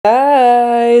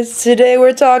Guys, today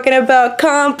we're talking about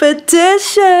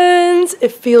competitions.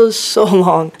 It feels so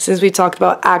long since we talked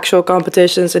about actual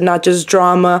competitions and not just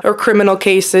drama or criminal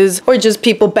cases or just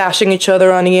people bashing each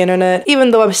other on the internet.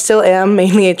 Even though I still am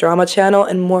mainly a drama channel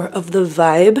and more of the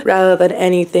vibe rather than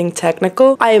anything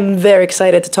technical, I am very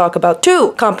excited to talk about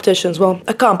two competitions. Well,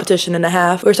 a competition and a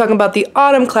half. We're talking about the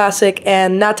Autumn Classic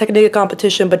and not technically a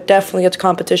competition, but definitely a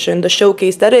competition, the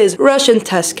showcase that is Russian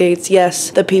test skates.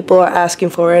 Yes, the people are asking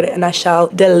for it and I shall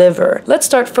deliver. Let's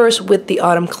start first with the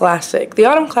Autumn Classic. The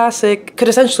Autumn Classic could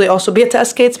essentially also be a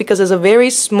test skates because it's a very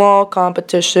small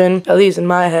competition, at least in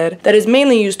my head, that is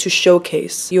mainly used to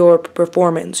showcase your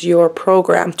performance, your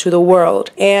program to the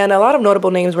world. And a lot of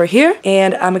notable names were here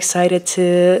and I'm excited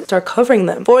to start covering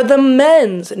them. For the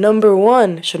men's, number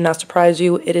one, should not surprise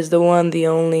you, it is the one, the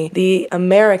only, the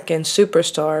American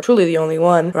superstar, truly the only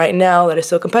one right now that is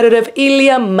so competitive,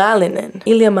 Ilya Malinin.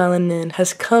 Ilya Malinin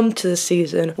has come to the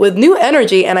season with new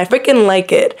energy and I freaking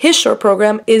like it. His short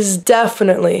program is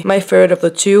definitely my favorite of the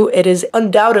two. It is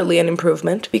undoubtedly an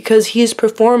improvement because he's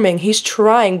performing, he's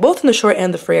trying, both in the short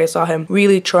and the free. I saw him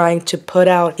really trying to put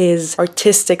out his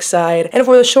artistic side. And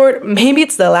for the short, maybe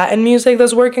it's the Latin music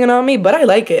that's working on me, but I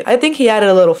like it. I think he added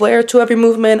a little flair to every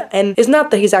movement, and it's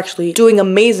not that he's actually doing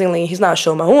amazingly. He's not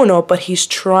Shoma Uno, but he's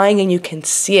trying and you can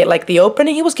see it. Like the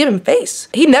opening, he was giving face.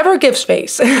 He never gives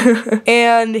face.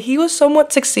 And he was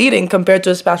somewhat succeeding compared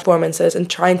to his past performances and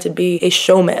trying to be a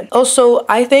showman. Also,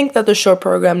 I think that the short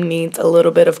program needs a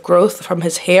little bit of growth from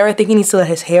his hair. I think he needs to let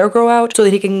his hair grow out so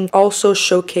that he can also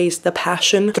showcase the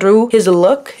passion through his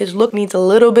look. His look needs a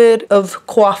little bit of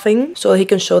coiffing so he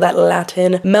can show that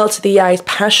Latin, melts the eyes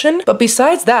passion. But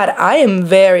besides that, I am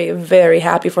very, very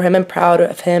happy for him and proud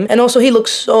of him. And also he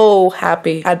looks so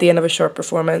happy at the end of a short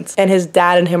performance. And his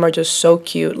dad and him are just so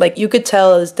cute. Like you could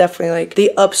tell it's definitely like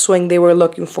the upswing they were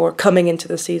looking for coming into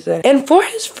the season. And for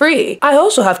his free, I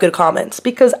also have good comments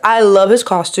because I love his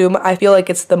costume. I feel like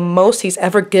it's the most he's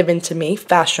ever given to me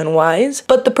fashion wise.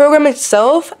 But the program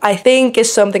itself, I think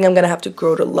is something I'm gonna have to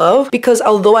grow to love because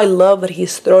although I love that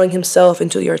he's throwing himself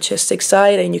into the artistic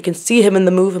side and you can see him in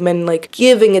the movement, like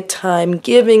giving it time,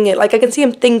 giving it, like I can see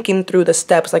him thinking through the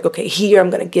steps, like, okay, here I'm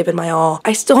gonna give it my all.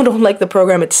 I still don't like the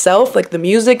program itself. Like the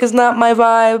music is not my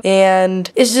vibe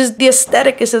and it's just the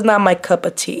aesthetic is just not my cup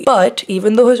of tea. But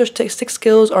even though his artistic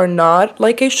skills are not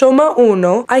like a Shoma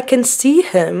Uno, I can see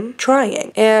him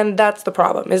trying. And that's the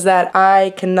problem, is that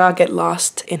I cannot get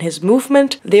lost in his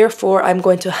movement. Therefore, I'm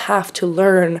going to have to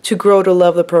learn to grow to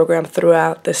love the program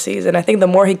throughout the season. I think the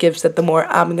more he gives it, the more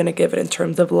I'm gonna give it in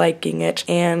terms of liking it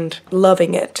and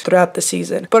loving it throughout the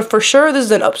season. But for sure, this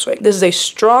is an upswing. This is a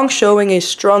strong showing, a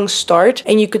strong start.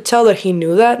 And you could tell that he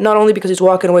knew that, not only because he's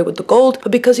walking away with the gold,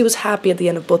 but because he was happy at the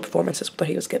end of both performances with what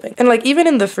he was giving. And like even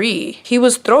in the free, he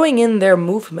was throwing in their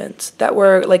movements that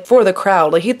were like for the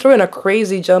crowd. Like he threw in a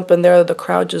crazy jump in there that the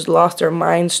crowd just lost their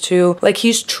minds to. Like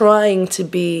he's trying to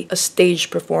be a stage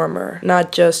performer,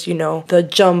 not just, you know, the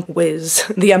jump whiz,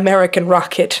 the American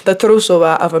rocket, the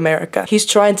Trusova of America. He's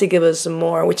trying to give us some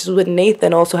more, which is what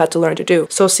Nathan also had to learn to do.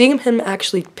 So seeing him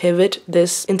actually pivot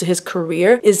this into his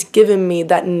career is giving me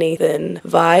that Nathan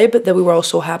vibe that we were all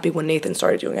so happy when Nathan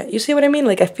started doing it. You see what I mean?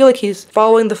 Like I feel like he's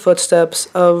following the footsteps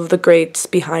of the greats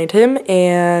behind him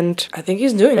and I think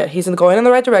he's doing it. He's going in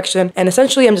the right direction and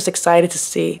essentially I'm just excited to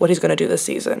see what he's going to do this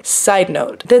season. Side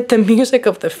note, did the music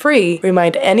of the free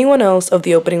remind anyone else of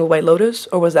the opening of White Lotus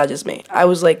or was that just me? I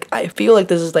was like, I feel like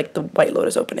this is like the White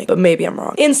Lotus opening, but maybe I'm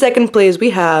wrong. In second place,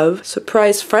 we have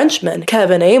surprise Frenchman,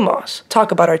 Kevin Amos.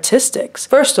 Talk about artistics.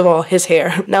 First of all, his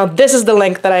hair. Now this is the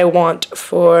length that I want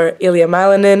for Ilya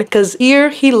Malinin because here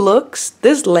he looks,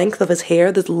 this length of his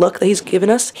hair, this look that he's given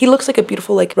us, he looks like a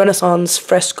beautiful like Renaissance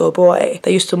fresco boy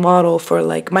that used to model for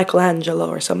like Michelangelo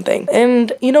or something.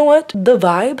 And you know what? The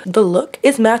vibe, the look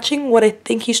is matching what I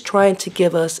think he's trying to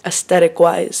give us aesthetic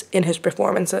wise in his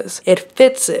performances. It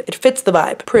fits it. It fits the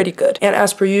vibe pretty good. And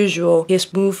as per usual,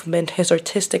 his movement, his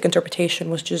artistic interpretation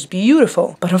was just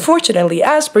beautiful. But unfortunately,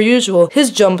 as per usual,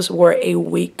 his jumps were a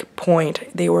weak point.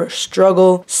 They were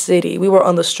struggle city. We were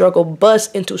on the struggle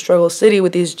bus into struggle city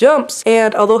with these jumps.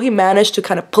 And although he managed to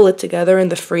kind of pull it together in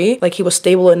the free, like he was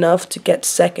stable enough to get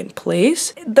second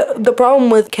place, the problem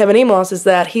with Kevin Amos is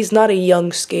that he's not a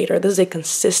young skater. This is a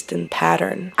consistent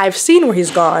pattern. I've seen where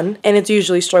he's gone and it's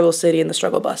usually struggle city and the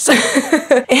struggle bus.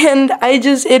 And I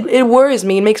just, it worries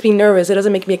me. It makes me nervous. It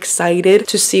doesn't make me excited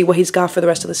to see what he's got for the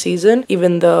rest of the season,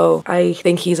 even though I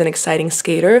think he's an exciting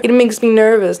skater. It makes me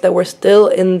nervous that we're still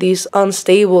in these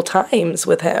unstable times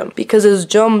with him because his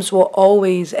jumps will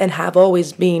always and have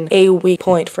always been a weak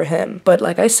point for him. But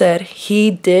like I said,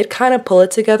 he did kind of pull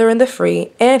it together in the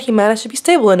free and he managed to be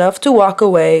stable enough to walk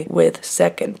away with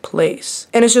second second place.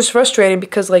 And it's just frustrating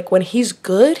because like when he's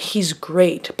good, he's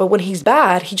great. But when he's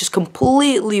bad, he just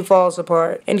completely falls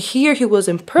apart. And here he was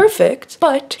imperfect,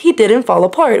 but he didn't fall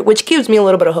apart, which gives me a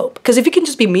little bit of hope. Because if he can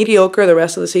just be mediocre the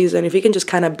rest of the season, if he can just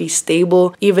kind of be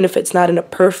stable, even if it's not in a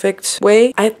perfect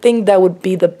way, I think that would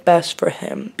be the best for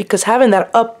him. Because having that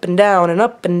up and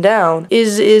down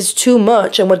is too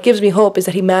much. And what gives me hope is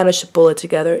that he managed to pull it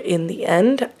together in the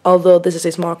end. Although this is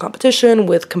a small competition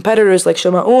with competitors like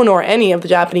Shomaun or any of the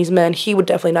Japanese men, he would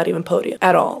definitely not even podium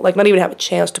at all. Like not even have a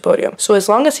chance to podium. So as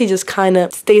long as he just kind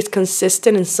of stays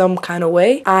consistent in some kind of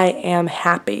way, I am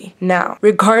happy. Now,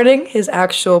 regarding his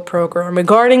actual program,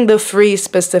 regarding the free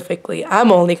specifically,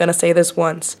 I'm only gonna say this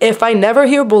once. If I never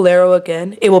hear Bolero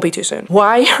again, it will be too soon.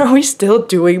 Why are we still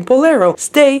doing Bolero?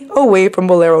 Stay away from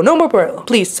Bolero. No more Bolero.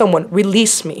 Please, someone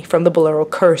release me from the Bolero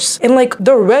curse. And like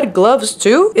the red gloves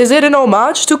too? Is it an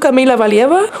homage to Kamila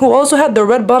Valieva, who also had the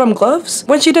red bottom gloves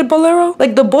when she did Bolero?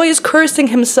 Like the boy is cursing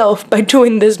himself by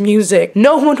doing this music.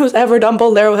 No one who's ever done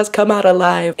Bolero has come out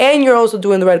alive. And you're also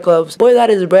doing the red gloves. Boy, that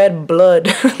is red blood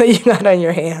that you got on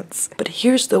your hands. But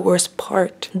here's the worst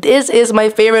part. This is my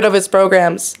favorite of his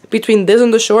programs. Between this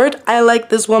and the short, I like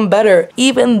this one better.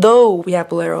 Even though we have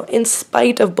Bolero, in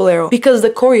spite of Bolero. Because the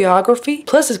choreography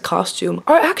plus his costume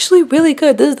are actually really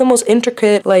good. This is the most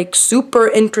intricate, like super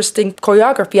interesting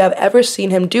choreography I've ever seen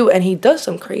him do. And he does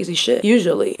some crazy shit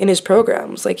usually in his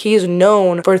programs. Like he is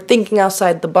known for thinking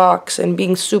outside the box and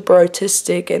being super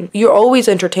artistic. And you're always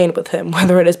entertained with him,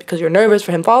 whether it is because you're nervous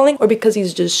for him falling or because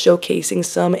he's just showcasing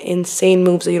some insane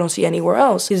moves that you don't see anywhere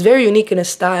else. He's very unique in his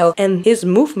style, and his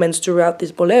movements throughout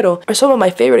this Bolero are some of my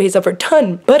favorite he's ever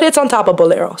done, but it's on top of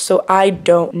Bolero, so I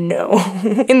don't know.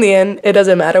 In the end, it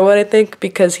doesn't matter what I think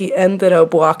because he ended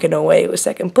up walking away with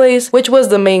second place, which was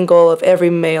the main goal of every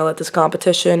male at this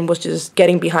competition, was just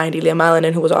getting behind Ilya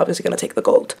Malinin, who was obviously going to take the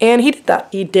gold. And he did that.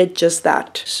 He did just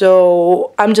that.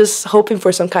 So I'm just hoping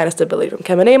for some kind of stability from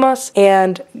Kevin Amos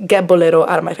and get Bolero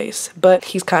out of my face. But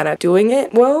he's kind of doing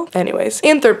it well. Anyways,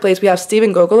 in third place, we have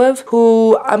Steven Gogolev,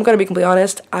 who I'm going to be completely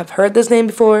honest, I've heard this name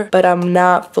before, but I'm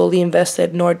not fully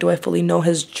invested, nor do I fully know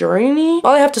his journey.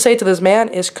 All I have to say to this man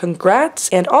is congrats,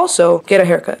 and also get a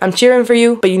haircut. I'm cheering for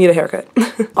you, but you need a haircut.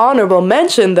 Honorable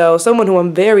mention though, someone who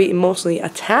I'm very emotionally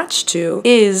attached to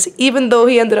is, even though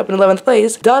he ended up in 11th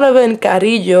place, Donovan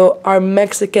Carrillo, our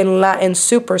Mexican Latin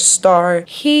superstar.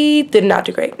 He did not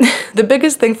do great. The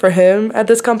biggest thing for him at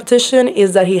this competition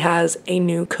is that he has a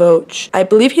new coach. I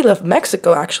believe he left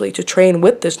Mexico actually to train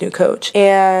with this new coach,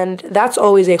 and that's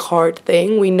always a hard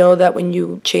thing. We know that when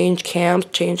you change camps,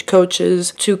 change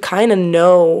coaches, to kind of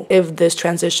know if this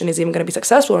transition is even going to be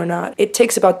successful or not, it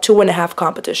takes about 2.5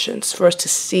 competitions for us to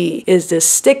see, is this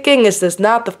sticking, is this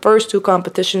not? The first 2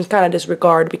 competitions kind of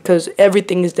disregard because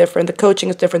everything is different, the coaching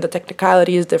is different, the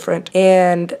technicality is different.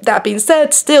 And that being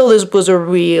said, still this was a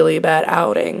really bad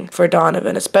outing for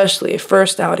Donovan, especially a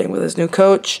first outing with his new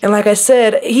coach. And like I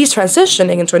said, he's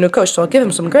transitioning into a new coach, so I'll give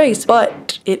him some grace,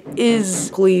 but it is,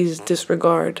 please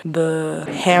disregard the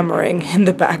hammering in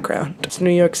the background. It's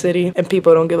New York City and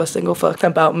people don't give a single fuck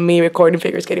about me recording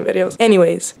figure skating videos.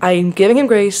 Anyways, I'm giving him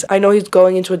grace. I know he's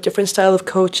going into a different style of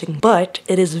coaching, but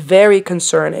it is very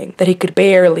concerning that he could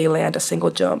barely land a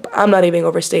single jump. I'm not even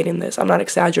overstating this. I'm not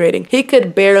exaggerating. He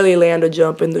could barely land a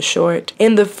jump in the short.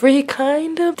 In the free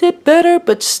kind of did better,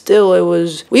 but still it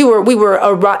was, we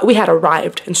had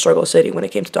arrived in Struggle City when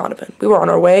it came to Donovan. We were on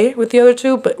our way with the other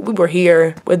 2, but we were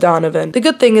here with Donovan. The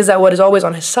good thing is that what is always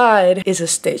on his side is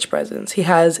his stage presence. He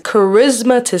has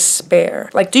charisma to spare.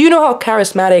 Like, do you know how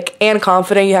charismatic and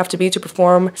confident you have to be to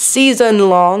perform season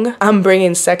long I'm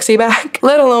Bringing Sexy Back?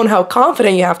 Let alone how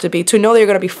confident you have to be to know that you're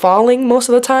gonna be falling most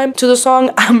of the time to the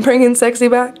song I'm Bringing Sexy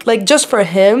Back. Like, just for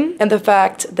him and the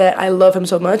fact that I love him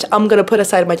so much, I'm gonna put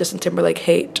aside my Justin Timberlake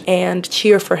hate and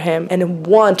cheer for him and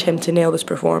want him to nail this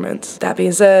performance. That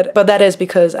being said, but that is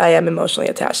because I am emotionally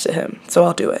attached to him, so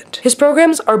I'll do it. His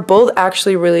programs are both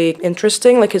actually really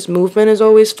interesting. Like, his movement is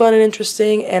always fun and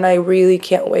interesting, and I really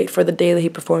can't wait for the day that he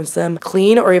performs them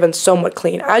clean or even somewhat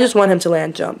clean. I just want him to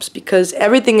land jumps because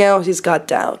everything else he's got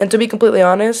down. And to be completely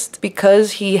honest,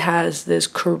 because he has this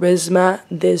charisma,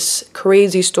 this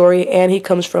crazy story, and he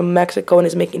comes from Mexico and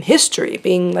is making history,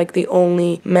 being like the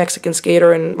only Mexican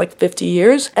skater in like 50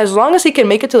 years, as long as he can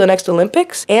make it to the next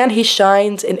Olympics and he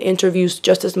shines in interviews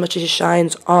just as much as he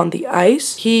shines on the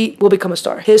ice, he will become a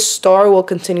star. His star will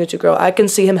continue to grow. I can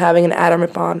see him having an Adam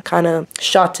Rippon kind of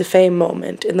shot to fame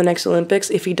moment in the next Olympics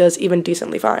if he does even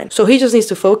decently fine. So he just needs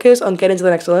to focus on getting to the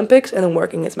next Olympics and then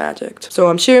working his magic. So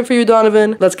I'm cheering for you,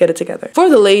 Donovan. Let's get it together. For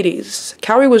the ladies,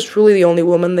 Kaori was truly the only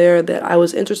woman there that I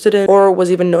was interested in or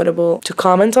was even notable to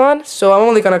comment on. So I'm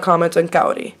only gonna comment on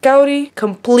Kaori. Kaori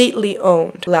completely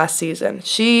owned last season.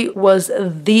 She was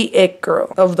the it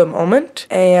girl of the moment,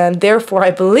 and therefore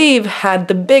I believe had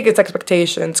the biggest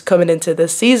expectations coming into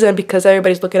this season because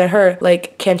everybody's looking at her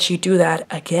like, can she do that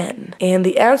again? And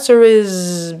the answer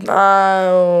is,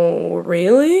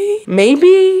 really?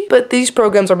 Maybe? But these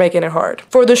programs are making it hard.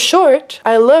 For the short,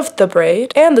 I loved the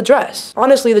braid and the dress.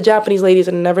 Honestly, the Japanese ladies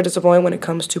are never disappoint when it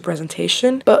comes to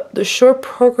presentation, but the short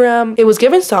program, it was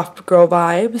given soft girl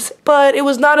vibes, but it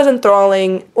was not as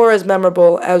enthralling or as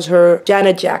memorable as her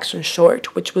Janet Jackson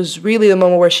short, which was really the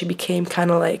moment where she became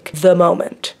kind of like the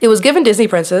moment. It was given Disney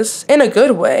Princess in a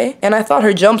good way, and I thought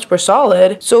her jumps were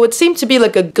solid, so it seemed to be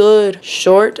like a good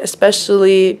short,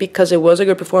 especially because it was a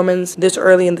good performance this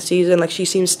early in the season. Like, she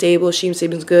seems stable, she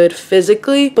seems good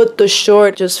physically, but the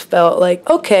short just felt like,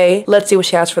 okay, let's see what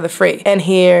she has for the free. And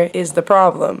here is the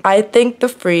problem. I think the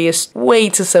free is way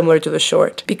too similar to the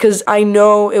short, because I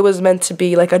know it was meant to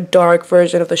be like a dark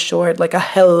version of the short, like a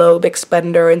Hello Big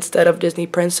Spender instead of Disney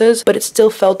Princess, but it still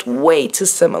felt way too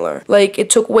similar. Like, it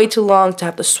took way too long to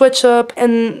have the switch up,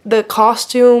 and the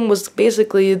costume was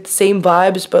basically the same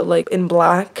vibes but like in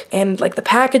black, and like the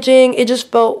packaging, it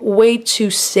just felt way too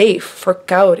safe for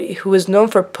Kaori, who is known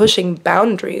for pushing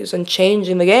boundaries and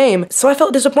changing the game. So I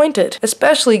felt disappointed,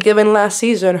 especially given last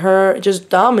season her just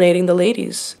dominating the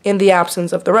ladies in the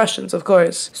absence of the Russians, of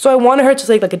course. So I wanted her to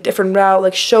take like a different route,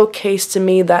 like showcase to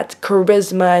me that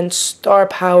charisma and star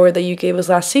power that you gave us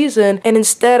last season, and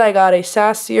instead I got a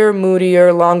sassier,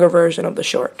 moodier, longer version of the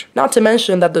short. Not to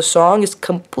mention that the song is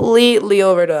completely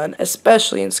overdone,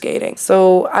 especially in skating.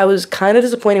 So I was kind of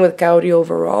disappointed with Kaori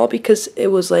overall because it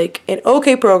was like an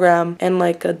okay program and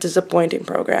like a disappointing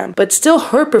program. But still,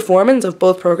 her performance of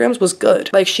both programs was good.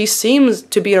 Like, she seems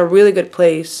to be in a really good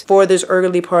place for this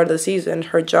early part of the season.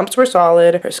 Her jumps were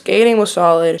solid, her skating was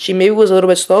solid. She maybe was a little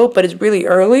bit slow, but it's really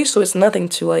early, so it's nothing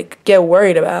to like get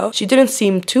worried about. She didn't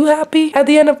seem too happy at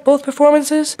the end of both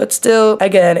performances, but still,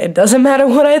 again, it doesn't matter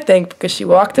what I think because she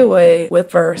walked away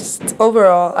with first.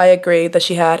 Overall, I agree that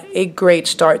she had a great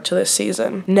start to this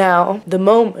season. Now, the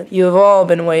moment you've all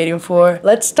been waiting for.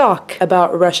 Let's talk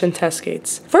about Russian test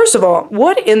skates. First of all,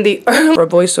 what in the earth for a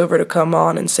voiceover to come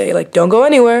on and say like, don't go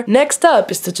anywhere. Next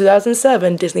up is the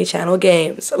 2007 Disney Channel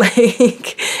Games.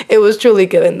 Like, it was truly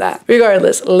given that.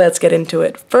 Regardless, let's get into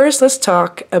it. First, let's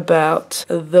talk about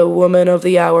the woman of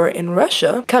the hour in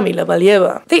Russia, Kamila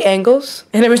Valieva. The angles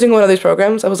in every single one of these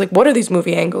programs, I was like, what are these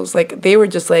movie angles? Like, they were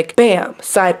just like, bam,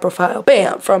 side profile,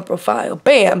 bam, front profile,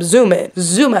 bam, zoom in,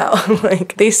 zoom out.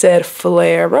 Like, they said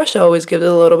flair. Russia always gives it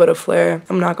a little bit of flair.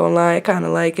 I'm not gonna lie, I kind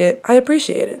of like it. I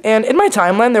appreciate it. And in my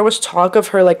timeline, there was talk of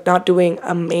her like not doing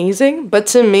amazing, but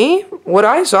to me, what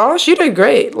I saw, she did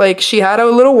great. Like, she had a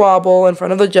little wobble in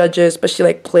front of the judges, but she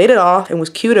like played it off and was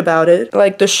cute about it.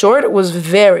 Like, the short was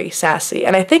very sassy,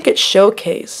 and I think it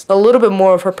showcased a little bit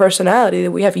more of her personality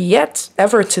that we have yet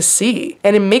ever to see.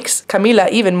 And it makes Kamila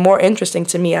even more interesting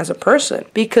to me as a person,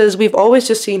 because we've always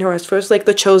just seen her as first like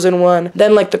the chosen one,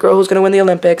 then like the girl who's gonna win the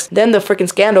Olympics, then the freaking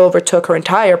scandal overtook her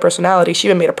entire personality. She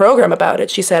even made a program about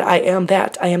it. She said, I am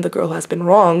that. I am the girl who has been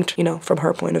wronged, you know, from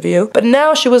her point of view. But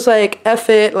now she was like, F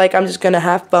it, like, I'm just gonna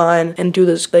have fun and do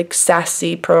this like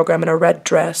sassy program in a red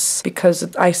dress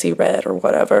because I see red or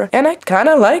whatever. And I kind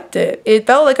of liked it. It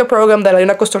felt like a program that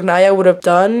Aliona would have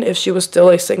done if she was still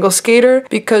a single skater,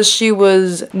 because she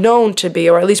was known to be,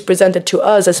 or at least presented to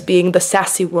us as being the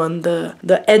sassy one,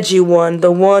 the edgy one,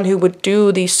 the one who would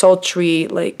do these sultry,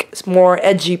 like more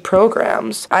edgy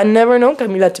programs. I never known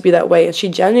Kamila to be that way, and she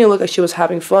genuinely looked like she was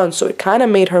having fun, so it kind of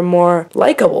made her more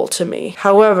likable to me.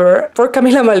 However, for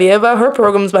Kamila Valieva, her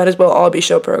programs might as well all be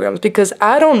show programs, because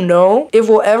I don't know if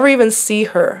we'll ever even see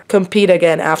her compete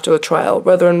again after the trial,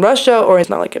 whether in Russia or it's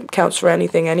not like it counts for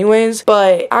anything anyways,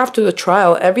 but after the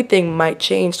trial, everything might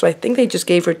change. So I think they just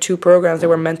gave her two programs that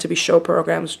were meant to be show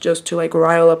programs just to like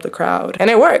rile up the crowd, and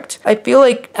it worked. I feel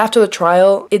like after the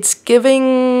trial, it's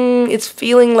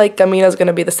feeling like Kamila's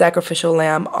gonna be the sacrificial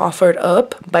lamb offered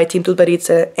up by Team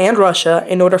Tutberidze and Russia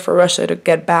in order for Russia to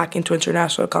get back into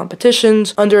international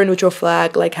competitions under a neutral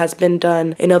flag, like has been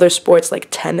done in other sports like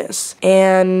tennis.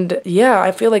 And yeah,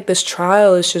 I feel like this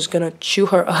trial is just gonna chew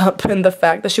her up, and the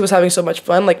fact that she was having so much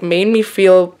fun like made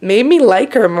me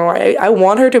like her more. I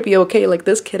want her to be okay. Like,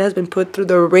 this kid has been put through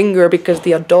the ringer because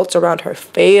the adults around her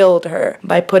failed her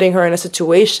by putting her in a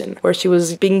situation where she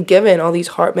was being given all these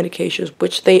heart medications,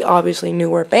 which they obviously knew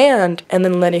were banned, and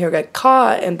then letting her get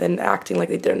caught and then acting like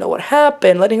they didn't know what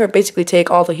happened, letting her basically take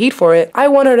all the heat for it. I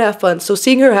want her to have fun. So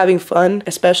seeing her having fun,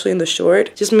 especially in the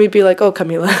short, just made me be like, oh,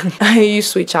 Kamila, You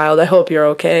sweet child, I hope you're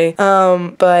okay.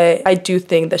 But I do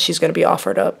think that she's gonna be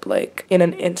offered up like in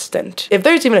an instant. If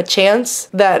there's even a chance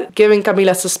that giving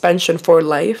Kamila suspension for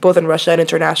life, both in Russia and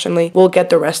internationally, will get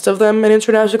the rest of them in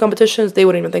international competitions, they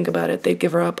wouldn't even think about it. They'd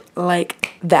give her up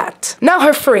like that. Now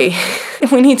her free.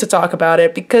 We need to talk about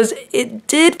it because it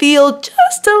did feel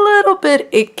just a little bit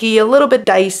icky, a little bit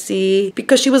dicey,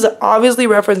 because she was obviously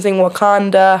referencing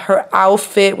Wakanda. Her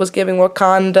outfit was giving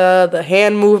Wakanda, the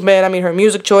hand movement, I mean her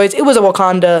music choice, it was a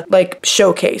Wakanda like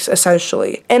showcase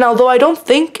essentially. And although I don't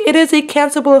think it is a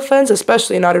cancelable offense,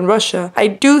 especially not in Russia, I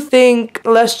do think,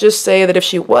 let's just say that if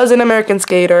she was an American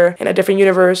skater in a different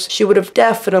universe, she would have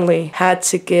definitely had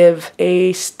to give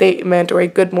a statement or a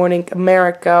Good Morning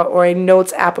America or a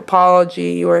Notes app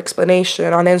apology or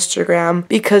explanation on Instagram,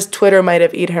 because Twitter might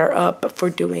have eaten her up for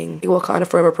doing the Wakanda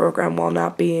Forever program while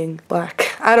not being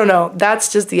black. I don't know.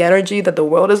 That's just the energy that the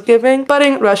world is giving. But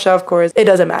in Russia, of course, it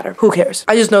doesn't matter. Who cares?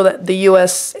 I just know that the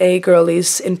USA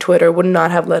girlies in Twitter would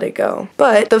not have let it go.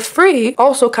 But the free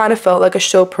also kind of felt like a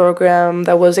show program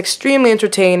that was extremely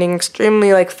entertaining,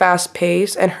 extremely like fast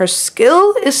paced, and her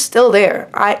skill is still there.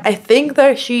 I think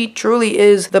that she truly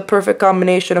is the perfect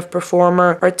combination of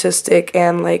performer, artistic,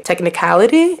 and like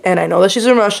technicality. And I know that she's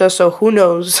in Russia, so who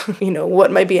knows, you know,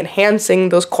 what might be enhancing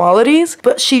those qualities.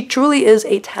 But she truly is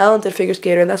a talented figure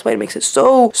skater, and that's why it makes it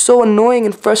so annoying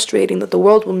and frustrating that the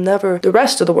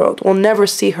rest of the world will never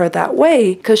see her that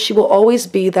way, because she will always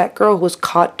be that girl who was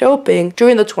caught doping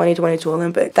during the 2022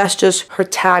 Olympics. That's just her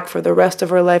tag for the rest of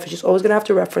her life, and she's always gonna have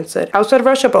to reference it outside of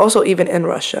Russia, but also even in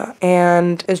Russia.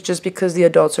 And it's just because the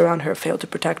adults around her failed to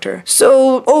protect her.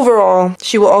 So overall,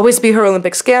 she will always be her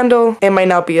Olympic scandal and might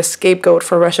now be a scapegoat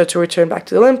for Russia to return back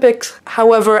to the Olympics.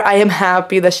 However, I am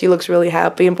happy that she looks really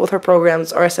happy, and both her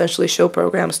programs are essentially show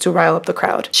programs to rile up the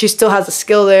crowd. She still has a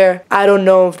skill there. I don't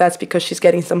know if that's because she's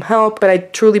getting some help, but I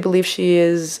truly believe she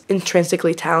is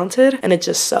intrinsically talented, and it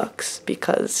just sucks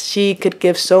because she could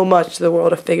give so much to the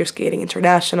world of figure skating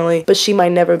internationally, but she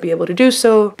might never be able to do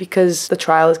so because the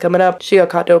trial is coming up. She got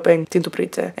caught doping,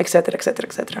 etc, etc,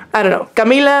 etc. I don't know.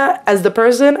 Kamila, as the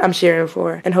person, I'm cheering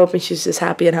for and hoping she's just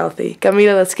happy and healthy.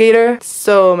 Kamila, the skater,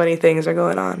 so many things are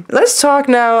going on. Let's talk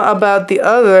now about the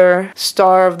other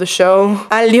star of the show,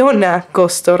 Aliona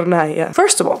Kostornaya.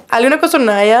 First of all, Aliona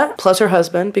Kostornaya plus her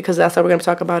husband, because that's how we're going to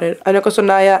talk about it. Aliona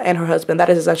Kostornaya and her husband, that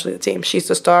is essentially the team. She's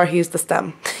the star, he's the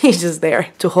stem. He's just there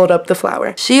to hold up the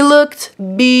flower. She looked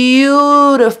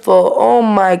beautiful. Oh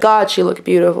my god, she looked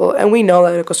beautiful. And we know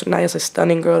that Aliona Kostornaya is a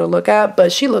stunning girl to look at,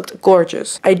 but she looked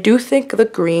gorgeous. I do think the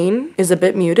green is a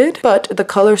bit muted, but the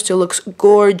color still looks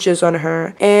gorgeous on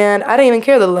her. And I don't even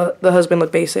care that the husband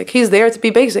looked basic. He's there to be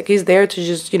basic. He's there to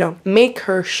just, you know, make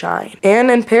her shine. And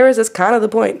in Paris, that's kind of the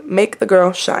point. Make the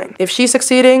girl shine. If she's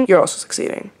succeeding, you're also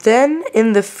succeeding. Then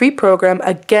in the free program,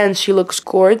 again, she looks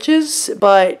gorgeous,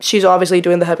 but she's obviously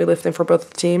doing the heavy lifting for both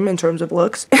the team in terms of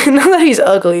looks. Not that he's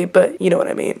ugly, but you know what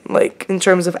I mean. Like in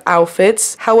terms of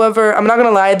outfits. However, I'm not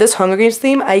gonna lie, this Hunger Games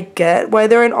theme, I get why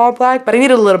they're in all black, but I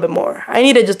needed a little bit more. I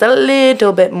needed just a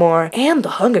little bit more. And the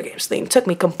Hunger Games theme took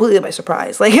me completely by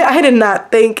surprise. Like I did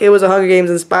not think it was a Hunger Games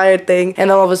inspired thing. And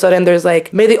then all of a sudden there's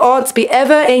like, may the odds be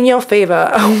ever in your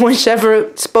favor.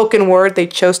 Whichever spoken word they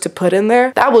chose to put in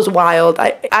there. That was wild.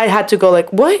 I had to go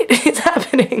like, what is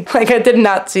happening? Like I did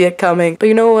not see it coming. But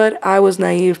you know what? I was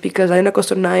naive because Aliona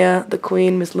Kostornaya, the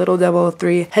queen, Miss Little Devil of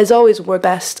 3, has always worked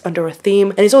best under a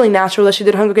theme. And it's only natural that she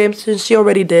did Hunger Games since she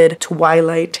already did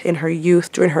Twilight in her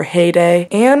youth during her heyday.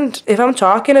 And if I'm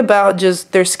talking about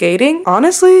just their skating,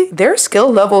 honestly, their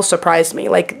skill level surprised me.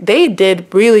 Like they did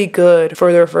really good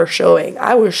for their first showing.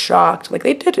 I was shocked. Like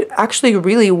they did actually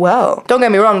really well. Don't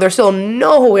get me wrong, they're still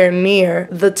nowhere near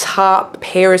the top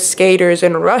pair skaters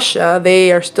in Russia.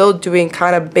 They are still doing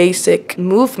kind of basic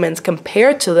movements.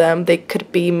 Compared to them, they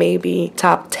could be maybe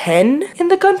top 10 in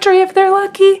the country if they're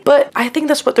lucky. But I think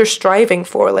that's what they're striving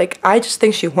for. Like I just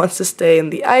think she wants to stay in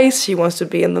the ice. She wants to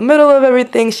be in the middle of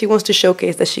everything. She wants to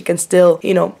showcase that she can still,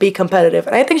 you know, be competitive.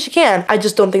 And I think she can. I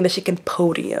just don't think that she can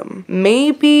podium.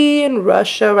 Maybe in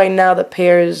Russia right now the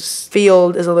pairs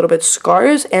field is a little bit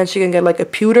scarce and she can get like a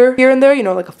pewter here and there, you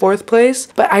know, like a 4th place.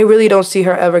 But I really don't see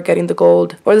her ever getting the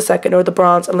gold or the 2nd or the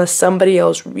bronze unless somebody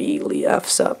else really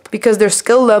F's up. Because their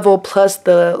skill level plus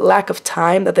the lack of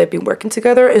time that they've been working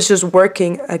together is just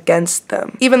working against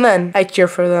them. Even then, I cheer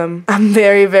for them. I'm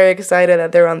very, very excited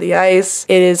that they're on the ice.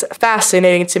 It is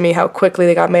fascinating to me how quickly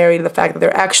they got married and the fact that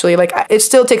they're actually like, it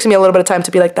still takes me a little bit of time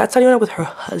to be like, that's Aliona with her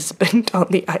husband on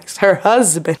the ice. Her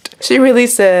husband. She really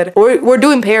said, we're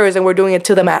doing pairs and we're doing it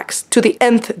to the max, to the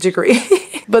nth degree.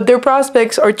 But their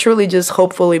prospects are truly just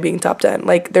hopeful fully being top 10.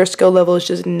 Like, their skill level is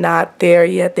just not there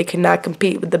yet. They cannot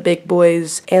compete with the big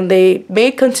boys. And they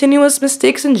made continuous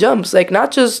mistakes and jumps. Like,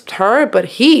 not just her,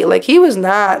 but he. Like, he was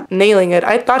not nailing it.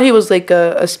 I thought he was like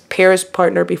a pairs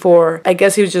partner before. I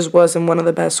guess he just wasn't one of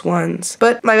the best ones.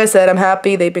 But like I said, I'm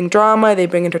happy. They bring drama, they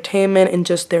bring entertainment, and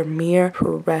just their mere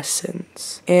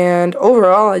presence. And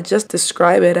overall, I just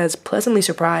describe it as pleasantly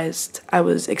surprised. I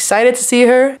was excited to see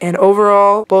her, and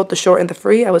overall, both the short and the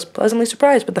free, I was pleasantly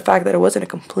surprised with the fact that it wasn't a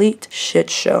complete shit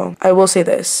show. I will say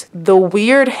this. The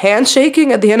weird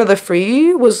handshaking at the end of the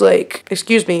free was like,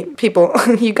 excuse me, people,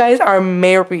 you guys are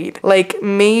married. Like,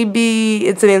 maybe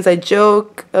it's an inside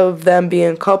joke of them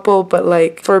being a couple, but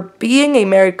like, for being a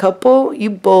married couple, you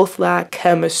both lack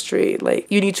chemistry. Like,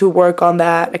 you need to work on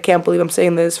that. I can't believe I'm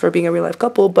saying this for being a real life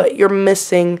couple, but you're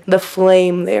missing the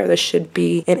flame there that should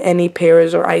be in any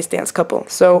pairs or ice dance couple.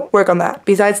 So work on that.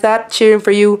 Besides that, cheering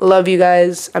for you. Love you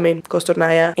guys. I mean,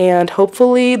 Kostornaya. And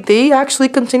hopefully they actually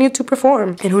continue to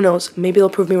perform. And who knows, maybe they'll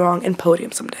prove me wrong in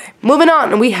podium someday. Moving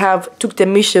on, we have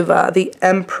Tuktemisheva, the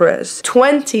Empress.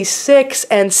 26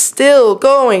 and still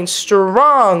going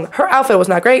strong. Her outfit was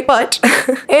not great, but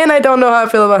and I don't know how I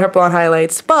feel about her blonde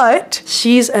highlights, but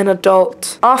she's an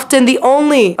adult. Often the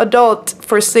only adult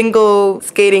for single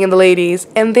skating in the ladies,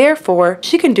 and therefore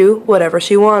she can do whatever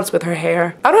she wants with her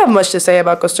hair. I don't have much to say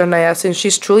about Kostornaya since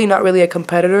she's truly not really a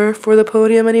competitor for the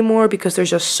podium anymore because there's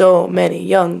just so many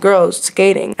young girls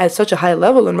skating at such a high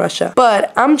level in Russia.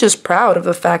 But I'm just proud of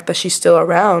the fact that she's still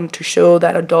around to show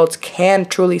that adults can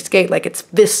truly skate, like it's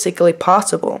physically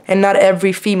possible. And not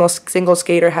every female single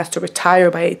skater has to retire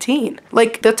by 18.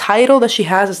 Like, the title that she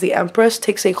has as the Empress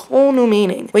takes a whole new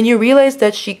meaning when you realize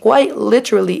that she quite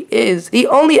literally is the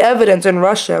only evidence in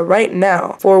Russia right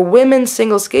now for women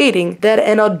single skating that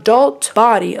an adult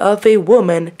body of a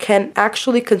woman can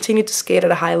actually continue to skate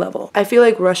at a high level. I feel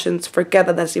like Russians forget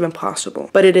that that's even possible,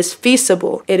 but it is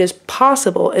feasible, it is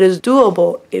possible, it is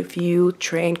doable if you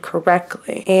train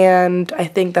correctly. And I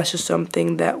think that's just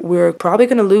something that we're probably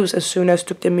going to lose as soon as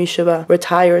Tuktemisheva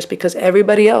retires because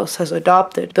everybody else has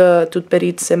adopted the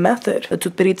Tutberidze method, the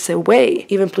Tutberidze way.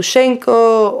 Even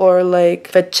Plushenko or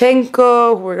like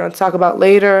Fedchenko, who we're going to talk about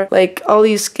later, like all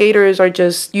these skaters are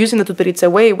just using the Tutberidze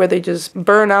way where they just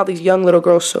burn out these young little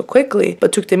girls so quickly.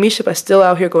 But Tuktemisheva is still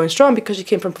out here going strong because she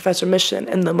came from Professor Mission,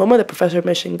 and the moment that Professor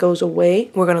Mission goes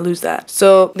away, we're gonna lose that.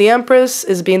 So the Empress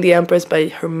is being the Empress by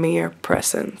her mere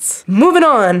presence. Moving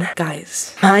on,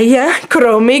 guys. Maya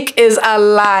Kromik is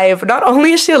alive. Not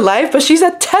only is she alive, but she's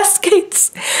at test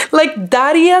skates. Like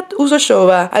Daria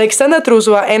Uzoshova, Alexandra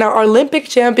Trusova, and our Olympic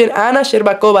champion Anna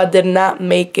Sherbakova did not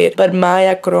make it, but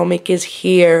Maya Kromik is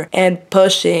here and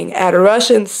pushing at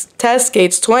Russian test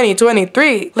skates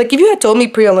 2023. Like, if you had told me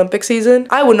pre-Olympic season,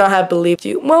 I would not have believed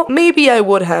you. Well, maybe I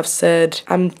would have said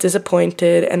I'm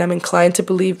disappointed and I'm inclined to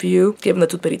believe you given the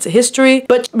Tutberidze history,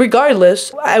 but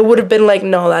regardless, I would have been like,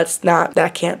 no,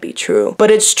 that can't be true.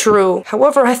 But it's true.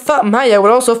 However, I thought Maya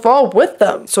would also fall with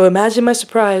them. So imagine my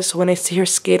surprise when I see her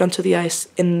skate onto the ice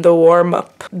in the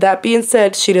warm-up. That being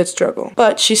said, she did struggle,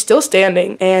 but she's still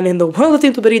standing, and in the world of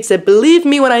Team Tutberidze, believe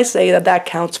me when I say that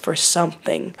counts for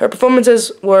something. Her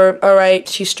performances were alright,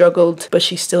 she struggled, but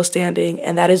she's still standing,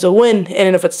 and that is a win in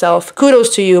and of itself.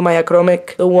 Kudos to you, Maya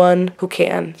Kromik, the one who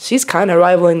can. She's kind of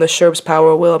rivaling the Sherb's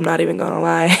power will, I'm not even gonna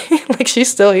lie. Like,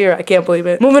 she's still here, I can't believe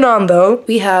it. Moving on though,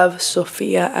 we have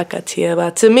Sofia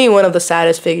Akatieva. To me, one of the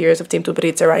saddest figures of Team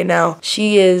Tutberidze right now.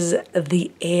 She is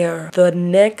the heir, the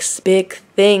next big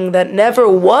thing that never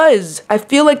was. I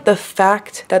feel like the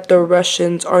fact that the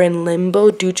Russians are in limbo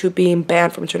due to being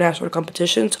banned from international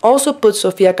competitions also puts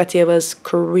Sofia Katieva's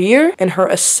career and her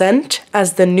ascent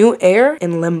as the new heir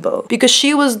in limbo, because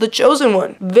she was the chosen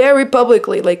one very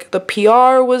publicly. Like, the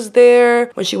PR was there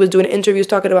when she was doing interviews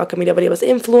talking about Kamila Valieva's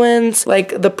influence.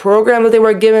 Like, the program that they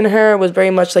were giving her was very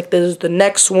much like, this is the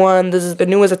next one, this is the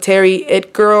new Esoteric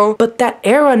it girl. But that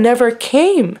era never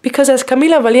came, because as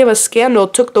Kamila Valieva's scandal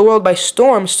took the world by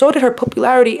storm, so did her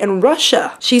popularity in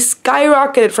Russia. She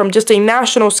skyrocketed from just a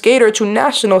national skater to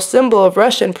national symbol of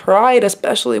Russian pride,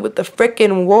 especially with the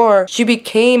frickin' war. She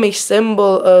became a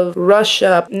symbol of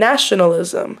Russia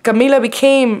nationalism. Kamila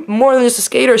became more than just a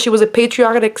skater, she was a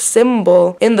patriotic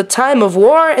symbol in the time of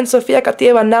war, and Sofia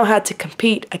Katieva now had to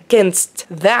compete against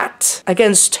that,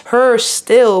 against her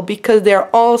still, because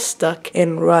they're all stuck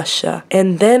in Russia.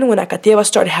 And then when Akatieva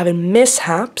started having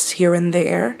mishaps here and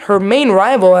there, her main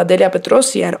rival, Adelia Petrovna,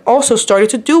 Petrosyan also started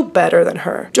to do better than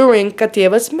her during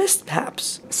Katieva's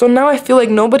mishaps. So now I feel like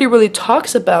nobody really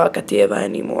talks about Katieva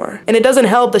anymore. And it doesn't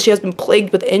help that she has been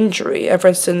plagued with injury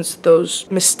ever since those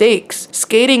mistakes,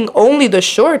 skating only the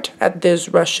short at this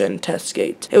Russian test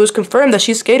skate. It was confirmed that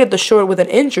she skated the short with an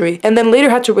injury and then later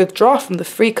had to withdraw from the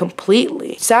free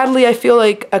completely. Sadly, I feel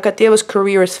like Katieva's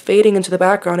career is fading into the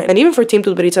background, and even for Team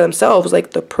Tutberidze themselves,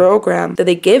 like the program that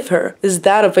they give her is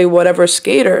that of a whatever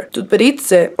skater.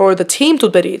 Tutberidze, or the Team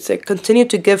Tutberidze, continue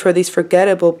to give her these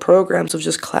forgettable programs of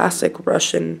just classic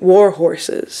Russian war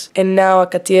horses. And now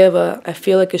Katieva, I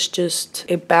feel like it's just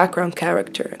a background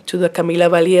character to the Kamila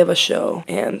Valieva show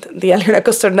and the Aliona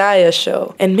Kostornaya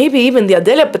show and maybe even the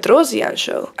Adelia Petrosyan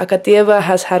show. Katieva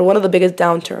has had one of the biggest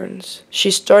downturns.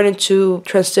 She's starting to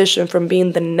transition from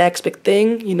being the next big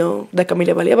thing, you know, the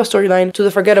Kamila Valieva storyline, to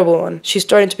the forgettable one. She's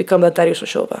starting to become the Dariusz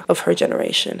Oshova of her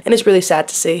generation. And it's really sad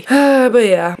to see. But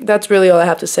yeah, that's really all I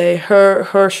have to say.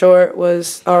 Her short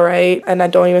was alright, and I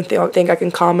don't even think I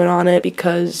can comment on it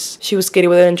because she was skating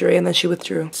with an injury and then she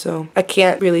withdrew. So I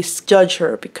can't really judge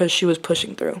her because she was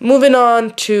pushing through. Moving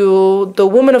on to the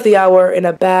woman of the hour in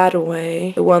a bad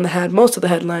way, the one that had most of the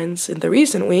headlines in the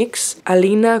recent weeks,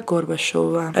 Alina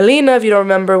Gorbachova. Alina, if you don't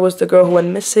remember, was the girl who went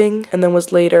missing and then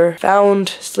was later found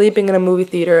sleeping in a movie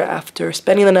theater after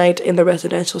spending the night in the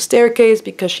residential staircase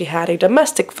because she had a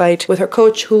domestic fight with her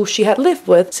coach who she had lived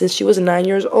with since she was 9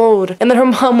 years old. And then her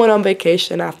mom went on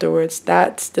vacation afterwards.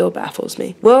 That still baffles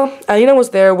me. Well, Alina was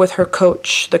there with her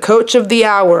coach, the coach of the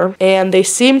hour, and they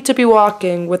seemed to be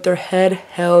walking with their head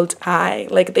held high.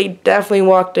 Like they definitely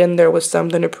walked in there with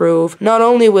something to prove, not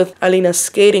only with Alina's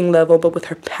skating level, but with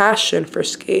her passion for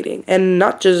skating. And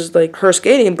not just like her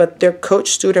skating, but their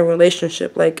coach-student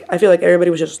relationship. Like I feel like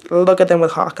everybody was just look at them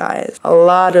with hawk eyes. A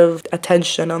lot of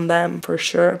attention on them for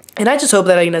sure. And I just hope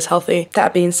that Alina's healthy.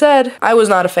 That being said, I was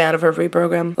not a fan of her free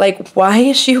program. Like, why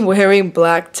is she wearing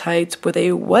black tights with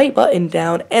a white button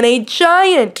down and a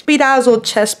giant bedazzled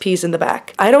chess piece in the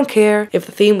back? I don't care if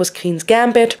the theme was Queen's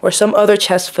Gambit or some other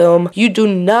chess film. You do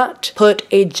not put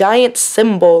a giant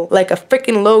symbol like a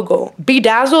freaking logo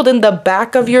bedazzled in the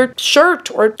back of your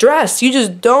shirt or dress. You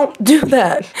just don't do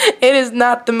that. It is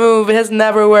not the move. It has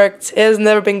never worked. It has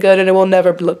never been good and it will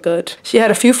never look good. She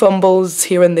had a few fumbles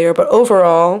here and there, but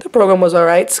overall, the program was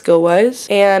alright skill-wise.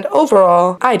 And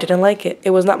overall, I didn't like it.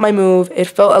 It was not my move. It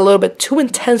felt a little bit too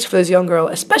intense for this young girl,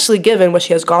 especially given what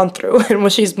she has gone through and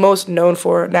what she's most known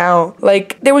for now.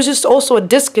 Like, there was just also a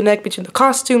disconnect between the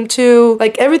costume too.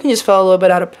 Like, everything just felt a little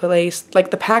bit out of place.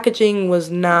 Like, the packaging was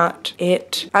not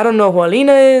it. I don't know who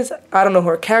Alina is. I don't know who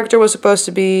her character was supposed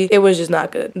to be. It was just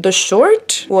not good. The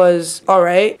short was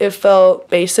alright. It felt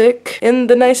basic in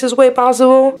the nicest way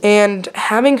possible. And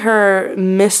having her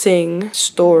missing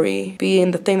story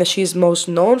being the thing that she's most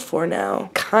known for now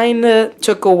kind of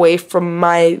took away from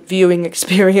my viewing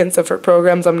experience of her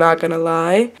programs, I'm not gonna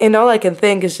lie. And all I can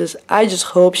think is just, I just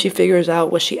hope she figures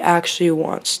out what she actually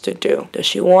wants to do. Does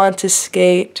she want to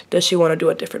skate? Does she want to do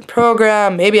a different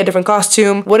program? Maybe a different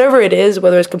costume? Whatever it is,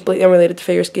 whether it's completely unrelated to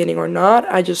figure skating or not,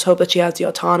 I just hope that she has the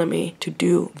autonomy to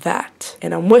do that.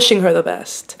 And I'm wishing her the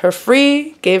best. Her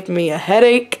free gave me a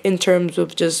headache in terms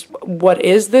of just what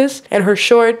is this? And her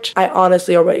short, I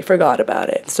honestly already forgot about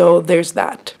it. So there's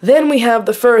that. Then we have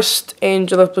the first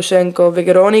Angel of Plushenko,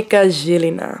 Veronika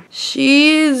Zhilina.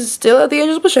 She's still at the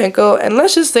Angels of Plushenko, and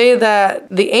let's just say that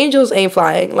the Angels ain't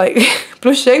flying. Like,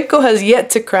 Plushenko has yet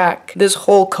to crack this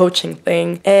whole coaching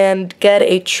thing and get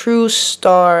a true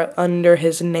star under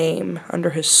his name,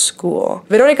 under his school.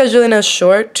 Veronika Zhilina's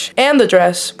short and the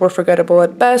dress were forgettable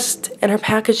at best, and her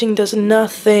packaging does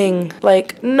nothing,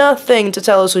 like nothing to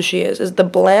tell us who she is. It's the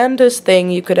blandest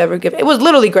thing you could ever give. It was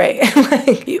literally gray.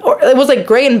 It was like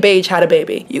gray and beige had a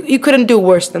baby. You couldn't do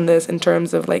worse than this in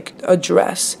terms of like a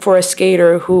dress for a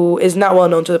skater who is not well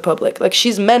known to the public. Like,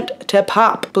 she's meant to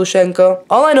pop, Plushenko.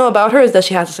 All I know about her is that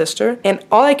she has a sister, and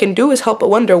all I can do is help but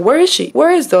wonder, where is she?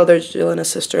 Where is the other Zhilina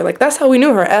sister? Like, that's how we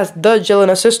knew her, as the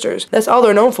Zhilina sisters. That's all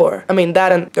they're known for. I mean,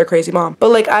 that and their crazy mom. But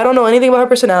like, I don't know anything about her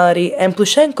personality, and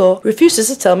Plushenko refuses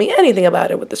to tell me anything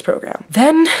about it with this program.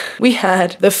 Then we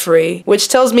had the free, which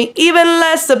tells me even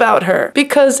less about her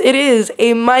because it is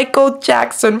a Michael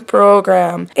Jackson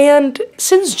program. And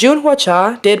since Junhwa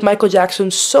Cha did Michael Jackson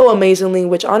so amazingly,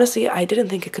 which honestly I didn't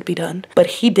think it could be done, but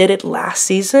he did it last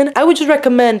season, I would just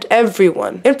recommend every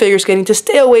everyone in figure skating to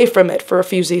stay away from it for a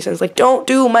few seasons. Like, don't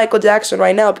do Michael Jackson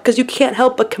right now because you can't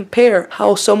help but compare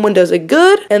how someone does it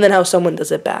good and then how someone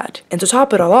does it bad. And to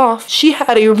top it all off, she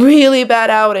had a really bad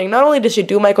outing. Not only did she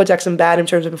do Michael Jackson bad in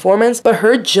terms of performance, but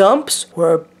her jumps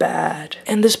were bad.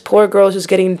 And this poor girl is just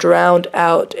getting drowned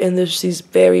out in these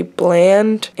very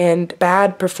bland and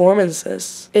bad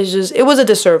performances. It was a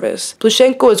disservice.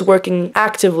 Plushenko is working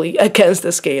actively against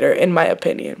the skater, in my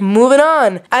opinion. Moving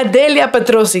on, Adelia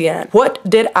Petrosian. What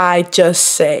did I just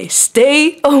say?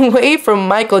 Stay away from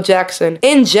Michael Jackson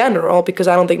in general, because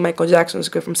I don't think Michael Jackson is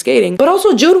good from skating, but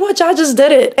also Junhwa Cha just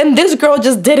did it, and this girl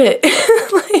just did it.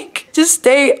 Like, just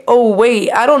stay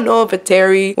away. I don't know if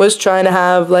Terry was trying to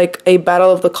have like a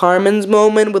Battle of the Carmens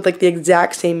moment with like the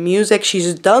exact same music.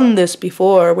 She's done this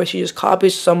before where she just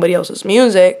copies somebody else's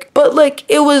music, but like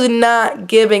it was not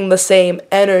giving the same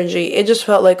energy. It just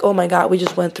felt like, oh my god, we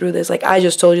just went through this. Like, I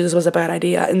just told you this was a bad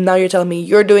idea and now you're telling me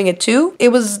you're doing it too? It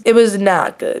was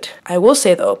not good. I will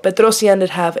say though, Petrosian did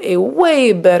have a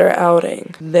way better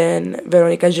outing than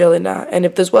Veronica Jelena, and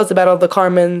if this was the Battle of the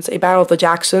Carmens, a Battle of the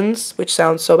Jacksons, which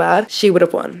sounds so bad, she would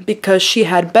have won because she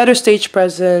had better stage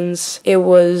presence. It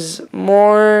was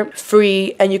more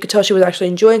free and you could tell she was actually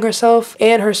enjoying herself,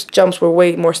 and her jumps were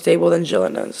way more stable than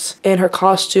Jelena's. And her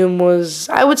costume was,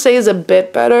 I would say, is a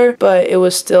bit better, but it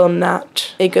was still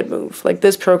not a good move. Like,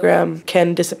 this program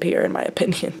can disappear in my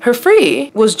opinion. Her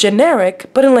free was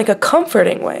generic, but in like a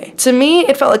comforting way. To me,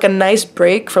 it felt like a nice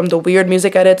break from the weird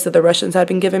music edits that the Russians had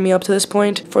been giving me up to this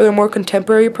point for their more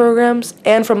contemporary programs,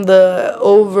 and from the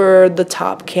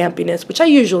over-the-top campiness, which I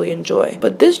usually enjoy.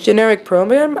 But this generic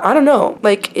program, I don't know,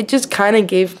 like, it just kind of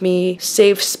gave me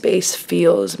safe space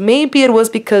feels. Maybe it was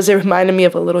because it reminded me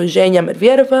of a little Zhenya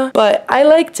Medvedeva, but I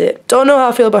liked it. Don't know how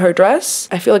I feel about her dress.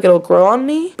 I feel like it'll grow on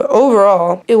me, but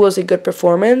overall, it was a good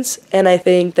performance, and I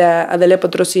think that Adelia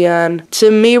Petrosian,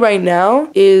 to me right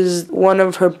now, is one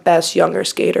of her best younger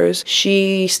skaters.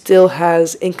 She still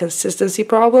has inconsistency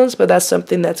problems, but that's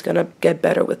something that's gonna get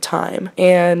better with time,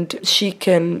 and she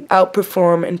can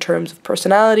outperform in terms of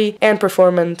personality and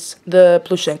performance the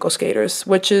Plushenko skaters,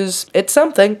 which is, it's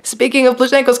something. Speaking of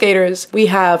Plushenko skaters, we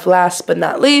have last but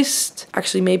not least,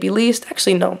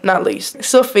 not least,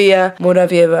 Sofia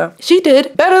Muravieva. She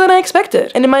did better than I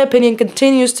expected, and in my opinion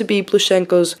continues to be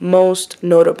Plushenko's most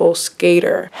notable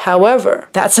skater. However,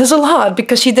 that says a lot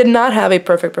because she did not have a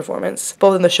perfect performance,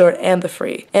 both in the short and the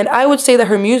free. And I would say that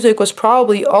her music was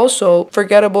probably also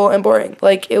forgettable and boring.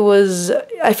 Like, it was,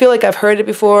 I feel like I've heard it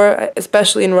before,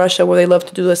 especially in Russia where they love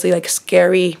to do this like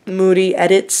scary, moody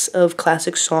edits of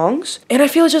classic songs. And I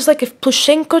feel just like if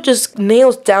Plushenko just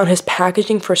nails down his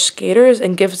packaging for skaters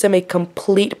and gives them a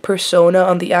complete persona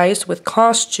on the ice with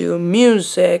costume,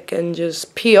 music, and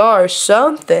just PR,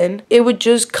 something, it would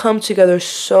just come together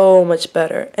so much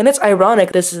better. And it's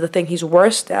ironic this is the thing he's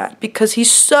worst at, because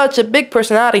he's such a big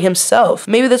personality himself.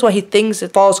 Maybe that's why he thinks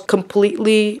it falls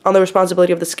completely on the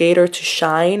responsibility of the skater to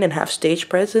shine and have stage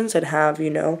presence and have, you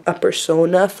know, a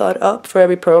persona thought up for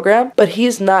every program, but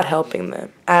he's not helping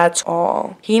them at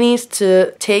all. He needs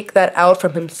to take that out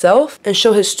from himself and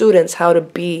show his students how to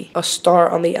be a star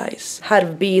on the ice, how to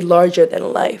be larger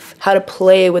than life, how to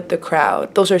play with the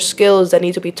crowd. Those are skills that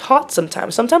need to be taught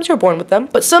sometimes. Sometimes you're born with them,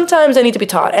 but sometimes they need to be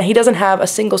taught, and he doesn't have a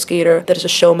single skater that is a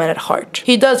showman at heart.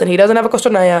 He doesn't have a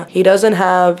Kostornaya. He doesn't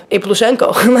have a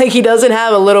Plushenko. Like, he doesn't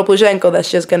have a little Plushenko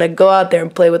that's just gonna go out there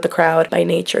and play with the crowd by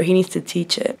nature. He needs to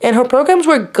teach it. And her programs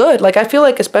were good. Like, I feel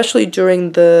like especially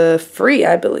during the free,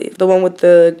 I believe, the one with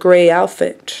the gray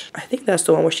outfit, I think that's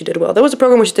the one where she did well. There was a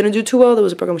program where she didn't do too well. There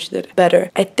was a program where she did better.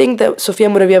 I think that Sofia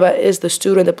Muravieva is the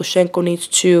student that Plushenko needs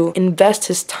to invest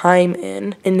his time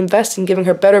in and invest in giving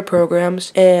her better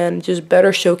programs and just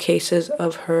better showcases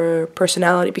of her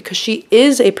personality, because she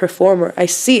is a performer. I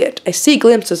see it. I see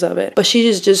glimpses of it, but she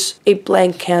is just a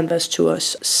blank canvas to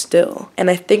us still. And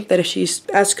I think that if she's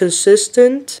as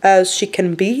consistent as she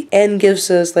can be and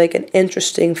gives us like an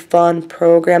interesting, fun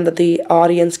program that the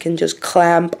audience can just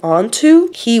clamp onto,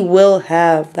 he will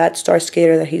have that star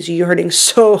skater that he's yearning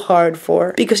so hard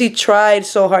for, because he tried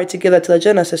so hard to give that to the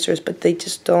Jenna sisters, but they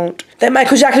just don't. That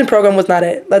Michael Jackson program was not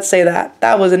it. Let's say that.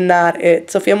 That was not it.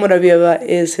 Sofia Muravieva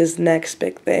is his next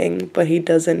big thing, but he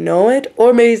doesn't know it.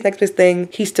 Or maybe his next big thing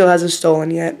he still hasn't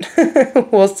stolen yet.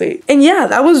 We'll see. And yeah,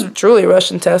 that was truly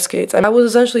Russian test skates. That was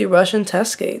essentially Russian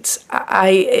test skates.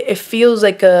 It feels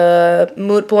like a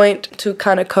moot point to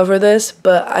kind of cover this,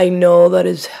 but I know that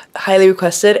is highly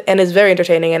requested, and it's very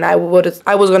entertaining, and I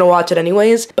was gonna watch it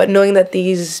anyways, but knowing that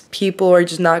these people are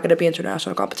just not gonna be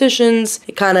international competitions,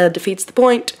 it kind of defeats the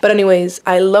point. But anyways,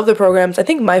 I love the programs. I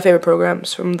think my favorite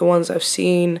programs from the ones I've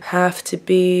seen have to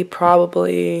be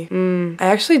probably I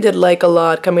actually did like a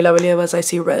lot Kamila Valieva's I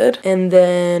See Red, and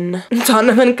then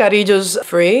Donovan Carillo's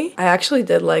Free. I actually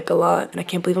did like a lot, and I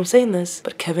can't believe I'm saying this,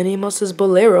 but Kevin Amos's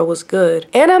Bolero was good.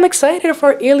 And I'm excited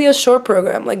for Ilia's short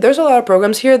program. Like, there's a lot of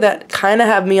programs here that kind of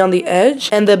have me on the edge,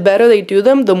 and the better they do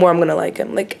them, the more I'm gonna like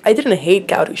him. Like, I didn't hate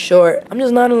Gaudy Short. I'm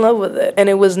just not in love with it, and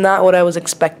it was not what I was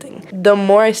expecting. The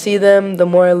more I see them, the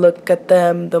more I look at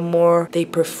them, the more they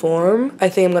perform, I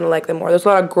think I'm gonna like them more. There's a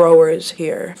lot of growers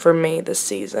here for me this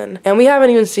season, and we haven't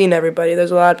even seen everybody.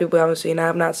 There's a lot of people I haven't seen. I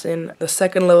have not seen The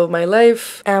Second Love of My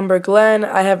Life, Amber Glenn.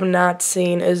 I have not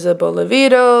seen Isabel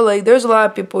Levito. Like, there's a lot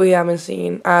of people we haven't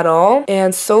seen at all,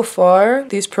 and so far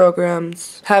these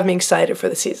programs have me excited for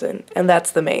the season, and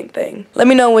that's the main thing. Let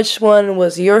me know which one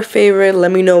was your favorite.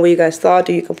 Let me know what you guys thought.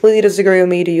 Do you completely disagree with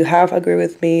me? Do you half agree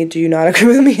with me? Do you not agree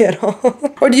with me at all?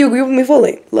 Or do you agree with me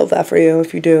fully? Love that for you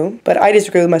if you do, but I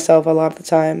disagree with myself a lot of the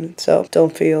time, so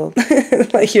don't feel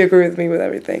like you agree with me with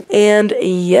everything. And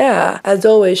yeah, as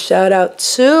always, shout out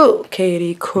to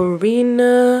Katie,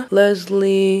 Corina,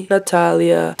 Leslie,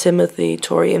 Natalia, Timothy,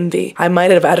 Tori, and V. I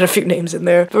might have added a few names in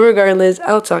there, but regardless,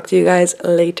 I'll talk to you guys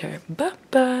later. Bye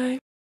bye.